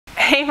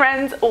Hey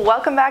friends,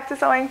 welcome back to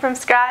Sewing from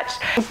Scratch.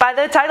 By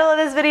the title of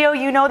this video,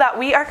 you know that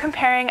we are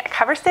comparing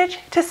cover stitch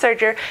to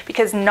serger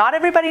because not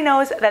everybody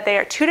knows that they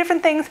are two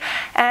different things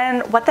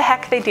and what the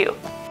heck they do.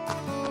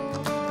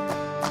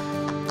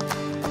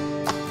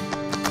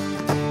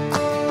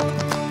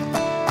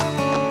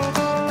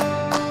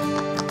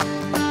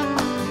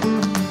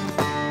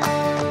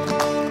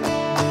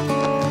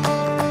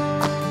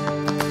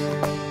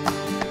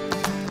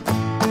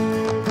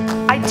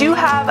 I do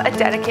have a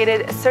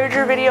dedicated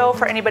serger video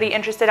for anybody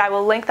interested. I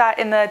will link that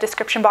in the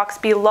description box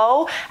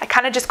below. I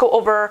kind of just go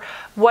over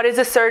what is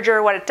a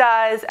serger, what it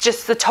does,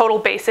 just the total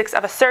basics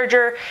of a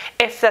serger.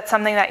 If that's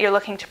something that you're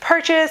looking to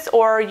purchase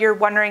or you're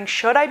wondering,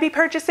 should I be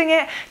purchasing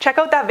it? Check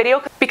out that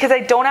video because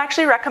I don't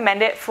actually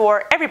recommend it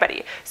for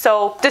everybody.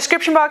 So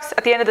description box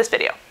at the end of this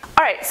video.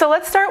 Alright, so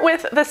let's start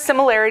with the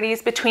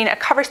similarities between a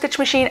cover stitch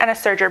machine and a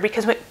serger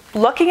because when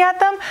looking at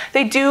them,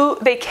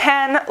 they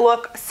can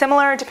look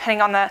similar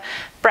depending on the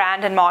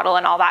brand and model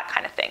and all that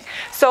kind of thing.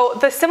 So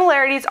the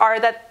similarities are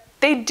that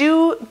they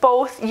do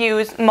both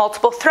use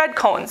multiple thread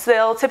cones.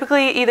 They'll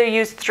typically either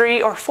use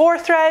 3 or 4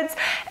 threads,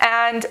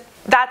 and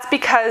that's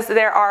because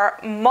there are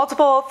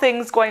multiple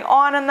things going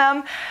on in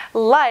them,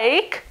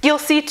 like you'll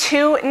see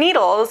 2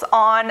 needles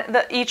on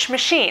each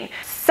machine.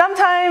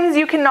 Sometimes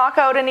you can knock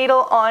out a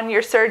needle on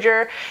your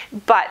serger,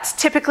 but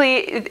typically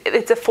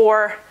it's a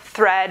 4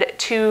 thread,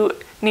 2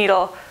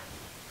 needle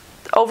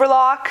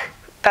overlock.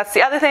 That's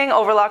the other thing.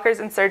 Overlockers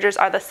and sergers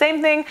are the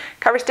same thing.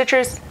 Cover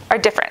stitchers are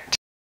different.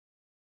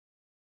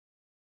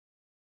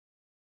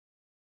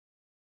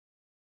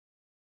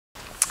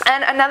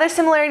 And another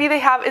similarity they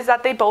have is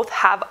that they both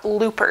have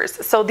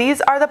loopers. So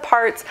these are the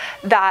parts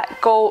that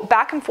go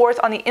back and forth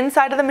on the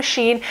inside of the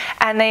machine,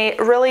 and they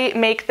really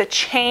make the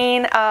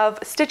chain of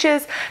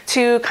stitches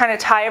to kind of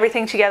tie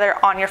everything together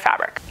on your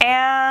fabric.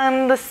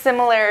 And the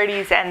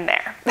similarities end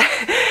there.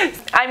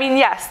 I mean,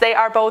 yes, they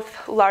are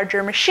both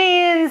larger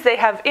machines. They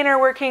have inner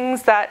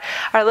workings that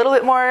are a little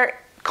bit more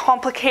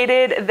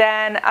complicated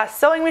than a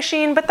sewing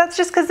machine, but that's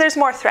just because there's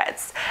more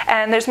threads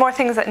and there's more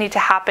things that need to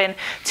happen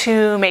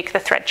to make the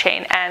thread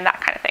chain and that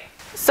kind of thing.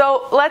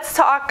 So let's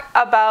talk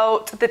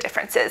about the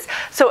differences.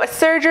 So a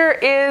serger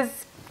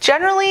is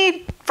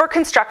generally for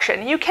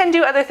construction. You can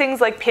do other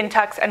things like pin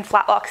tucks and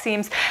flat lock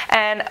seams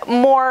and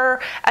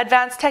more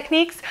advanced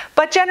techniques,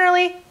 but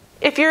generally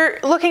if you're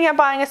looking at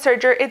buying a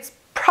serger, it's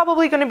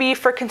probably going to be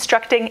for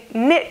constructing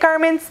knit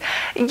garments.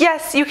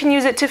 Yes, you can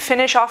use it to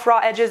finish off raw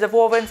edges of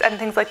wovens and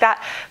things like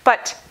that,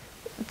 but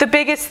the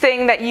biggest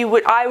thing that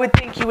I would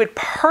think you would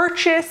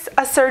purchase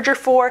a serger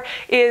for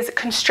is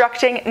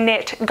constructing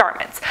knit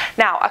garments.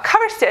 Now, a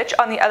cover stitch,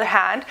 on the other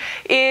hand,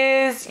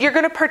 is you're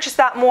going to purchase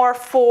that more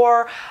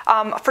for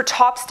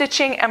top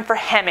stitching and for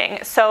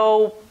hemming.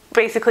 So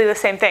basically the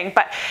same thing,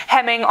 but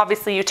hemming,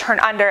 obviously you turn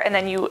under and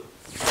then you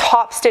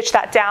top stitch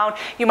that down.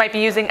 You might be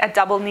using a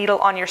double needle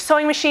on your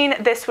sewing machine.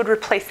 This would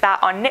replace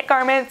that on knit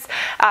garments.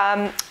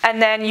 And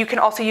then you can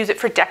also use it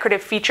for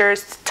decorative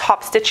features,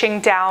 top stitching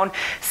down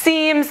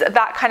seams,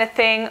 that kind of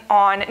thing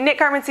on knit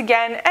garments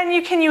again. And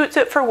you can use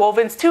it for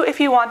wovens too if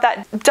you want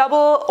that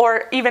double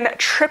or even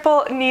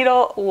triple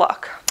needle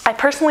look. I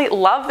personally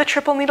love the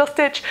triple needle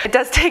stitch. It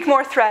does take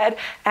more thread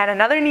and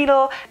another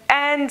needle,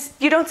 and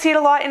you don't see it a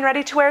lot in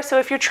ready to wear, so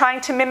if you're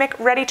trying to mimic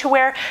ready to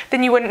wear,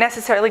 then you wouldn't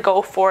necessarily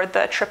go for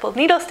the triple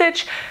needle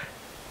stitch.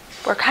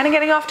 We're kind of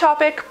getting off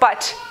topic,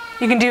 but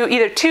you can do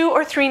either 2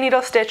 or 3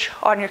 needle stitch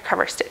on your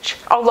cover stitch.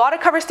 A lot of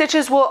cover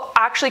stitches will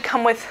actually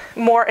come with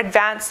more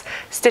advanced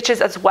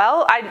stitches as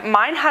well.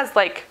 Mine has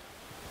like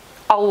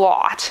a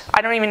lot. I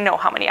don't even know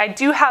how many. I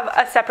do have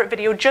a separate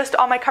video just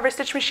on my cover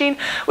stitch machine,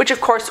 which of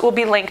course will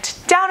be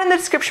linked down in the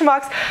description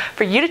box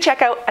for you to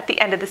check out at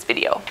the end of this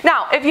video.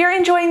 Now, if you're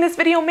enjoying this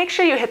video, make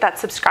sure you hit that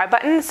subscribe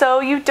button so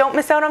you don't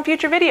miss out on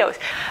future videos.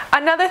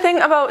 Another thing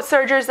about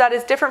sergers that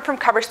is different from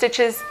cover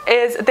stitches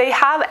is they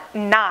have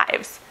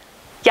knives.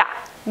 Yeah,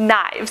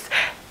 knives.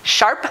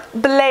 Sharp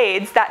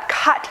blades that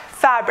cut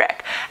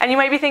fabric. And you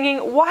might be thinking,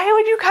 why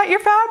would you cut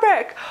your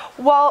fabric?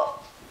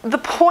 Well, the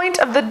point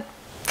of the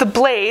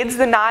blades,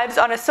 the knives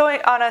on a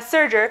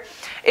serger,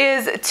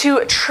 is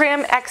to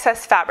trim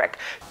excess fabric.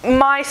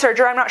 My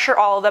serger, I'm not sure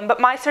all of them, but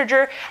my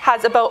serger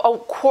has about a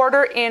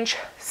 1/4 inch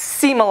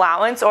seam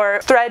allowance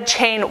or thread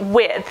chain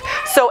width.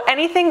 So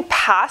anything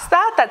past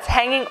that that's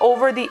hanging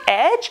over the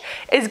edge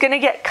is going to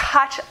get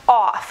cut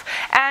off.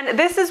 And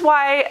this is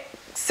why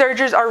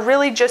sergers are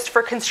really just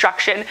for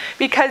construction,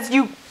 because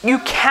you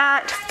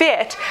can't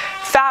fit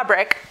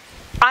fabric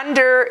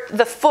under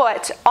the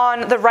foot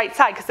on the right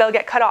side because they'll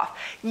get cut off.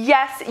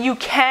 Yes, you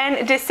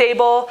can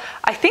disable,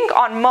 I think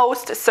on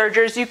most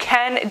sergers, you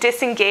can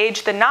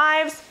disengage the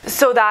knives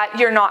so that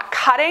you're not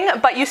cutting,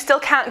 but you still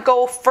can't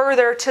go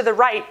further to the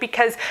right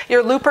because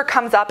your looper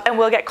comes up and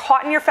will get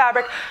caught in your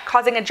fabric,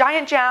 causing a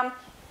giant jam.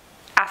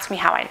 Ask me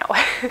how I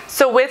know.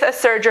 So with a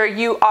serger,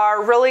 you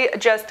are really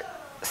just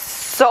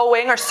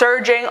sewing or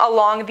serging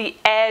along the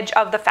edge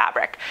of the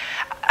fabric.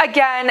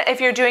 Again,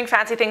 if you're doing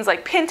fancy things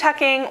like pin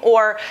tucking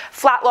or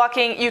flat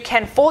locking, you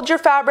can fold your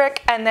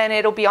fabric and then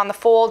it'll be on the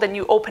fold and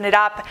you open it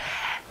up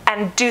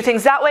and do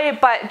things that way,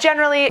 but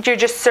generally you're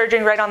just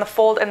serging right on the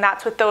fold, and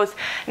that's what those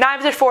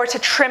knives are for, to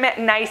trim it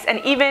nice and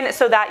even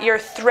so that your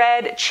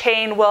thread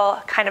chain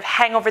will kind of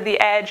hang over the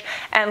edge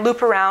and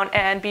loop around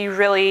and be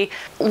really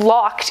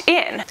locked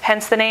in,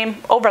 hence the name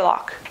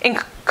overlock. In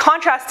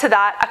contrast to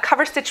that, a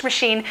cover stitch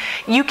machine,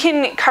 you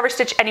can cover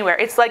stitch anywhere.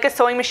 It's like a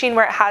sewing machine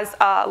where it has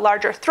a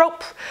larger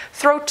throat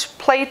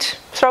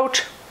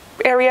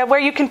area where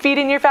you can feed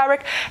in your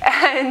fabric,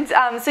 and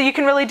so you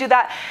can really do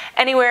that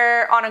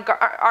anywhere on a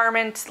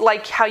garment,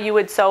 like how you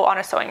would sew on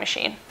a sewing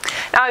machine.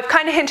 Now, I've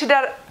kind of hinted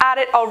at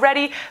it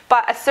already,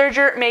 but a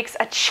serger makes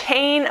a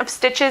chain of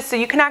stitches, so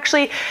you can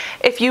actually,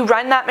 if you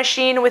run that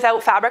machine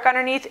without fabric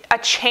underneath, a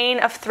chain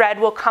of thread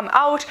will come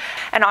out,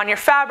 and on your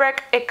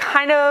fabric it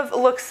kind of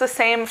looks the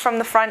same from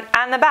the front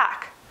and the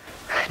back.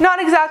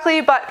 Not exactly,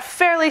 but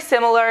fairly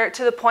similar,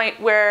 to the point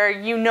where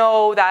you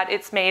know that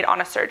it's made on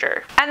a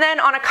serger. And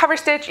then on a cover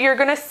stitch, you're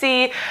gonna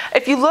see,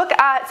 if you look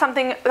at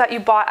something that you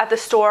bought at the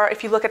store,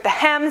 if you look at the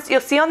hems, you'll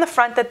see on the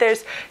front that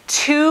there's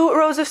 2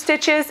 rows of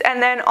stitches,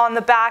 and then on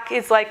the back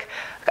is like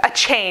a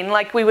chain,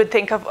 like we would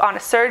think of on a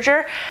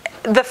serger.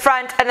 The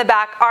front and the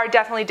back are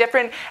definitely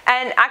different,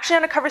 and actually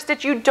on a cover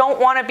stitch you don't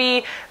want to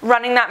be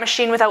running that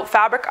machine without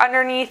fabric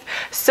underneath,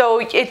 so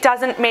it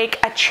doesn't make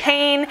a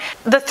chain.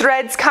 The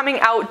threads coming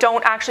out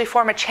don't actually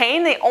form a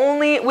chain, they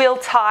only will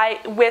tie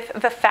with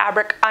the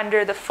fabric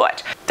under the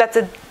foot. That's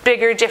a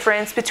bigger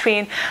difference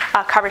between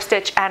a cover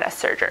stitch and a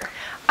serger.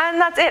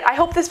 And that's it. I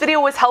hope this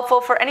video was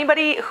helpful for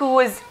anybody who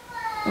was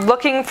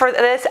looking for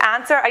this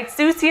answer. I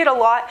do see it a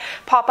lot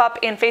pop up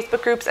in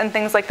Facebook groups and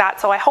things like that,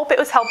 so I hope it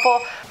was helpful.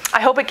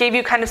 I hope it gave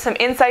you kind of some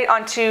insight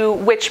onto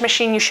which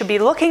machine you should be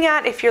looking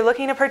at if you're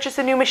looking to purchase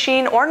a new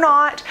machine or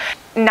not.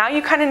 Now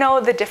you kind of know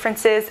the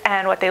differences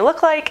and what they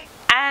look like,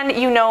 and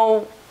you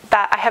know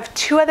that I have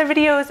 2 other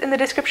videos in the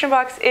description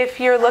box if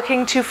you're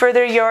looking to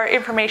further your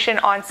information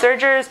on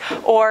sergers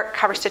or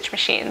cover stitch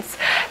machines.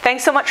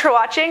 Thanks so much for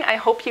watching. I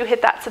hope you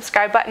hit that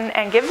subscribe button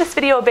and give this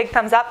video a big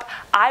thumbs up.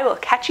 I will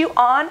catch you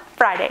on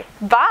Friday.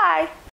 Bye!